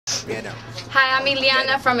Hi, I'm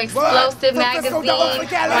Eliana from Explosive Magazine.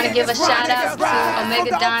 I want to give a shout out to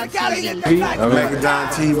OMEGADON TV. OMEGADON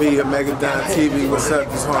TV, OMEGADON TV. What's up?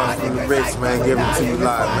 This one from the Bricks, man. Giving it to you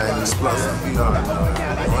live, man. Explosive. You know.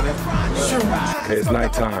 Okay, it's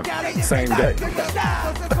nighttime. Same day.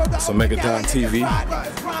 So OMEGADON TV,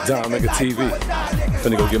 DonMegaTv.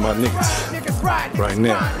 Finna go get my niggas right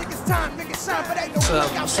now.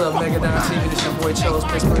 What's up, OMEGADON TV? This your boy Chose,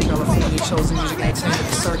 Pittsburgh, California. Chosen music entertainment,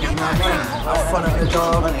 the circuit, you know what I mean? Out front of the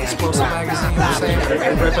dog, Explosive Magazine, you know what I'm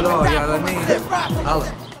saying? Rip it all, you know what I mean? Holla.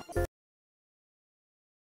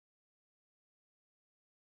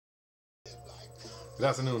 Good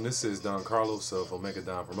afternoon, this is Don Carlos of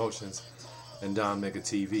OMEGADON Promotions and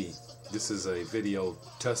DonMegaTv. This is a video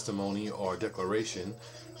testimony or declaration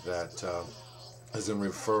that is in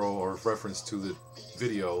referral or reference to the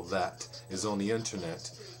video that is on the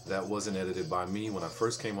internet that wasn't edited by me when I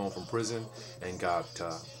first came home from prison and got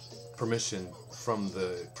permission from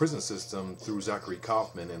the prison system through Zachary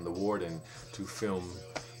KAUFFMAN and the warden to film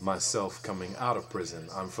myself coming out of prison.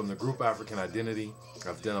 I'm from the group African Identity.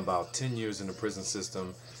 I've done about 10 years in the prison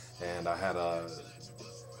system, and I had a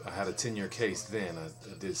 10-year case then. I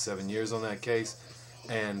did 7 years on that case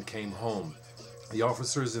and came home. The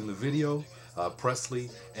officers in the video, Presley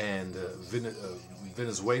and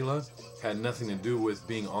Venezuela, had nothing to do with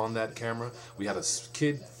being on that camera. We had a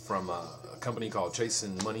kid from a company called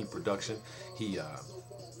Chasing Money Production. He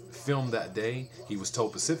filmed that day. He was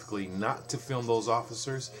told specifically not to film those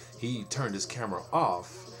officers. He turned his camera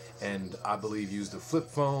off and I believe used a flip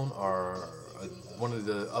phone or one of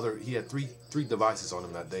the other. He had three devices on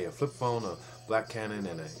him that day: a flip phone, a black Canon,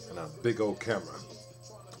 and a big old camera.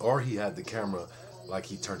 Or he had the camera like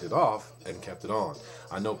he turned it off and kept it on.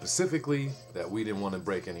 I know specifically that we didn't want to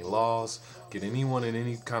break any laws, get anyone in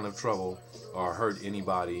any kind of trouble, or hurt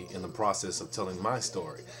anybody in the process of telling my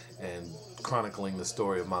story and chronicling the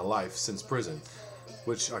story of my life since prison,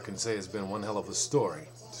 which I can say has been one hell of a story.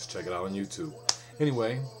 Just check it out on YouTube.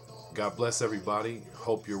 Anyway, God bless everybody.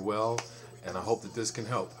 Hope you're well, and I hope that this can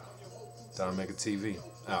help. DonMegaTv,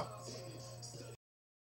 out.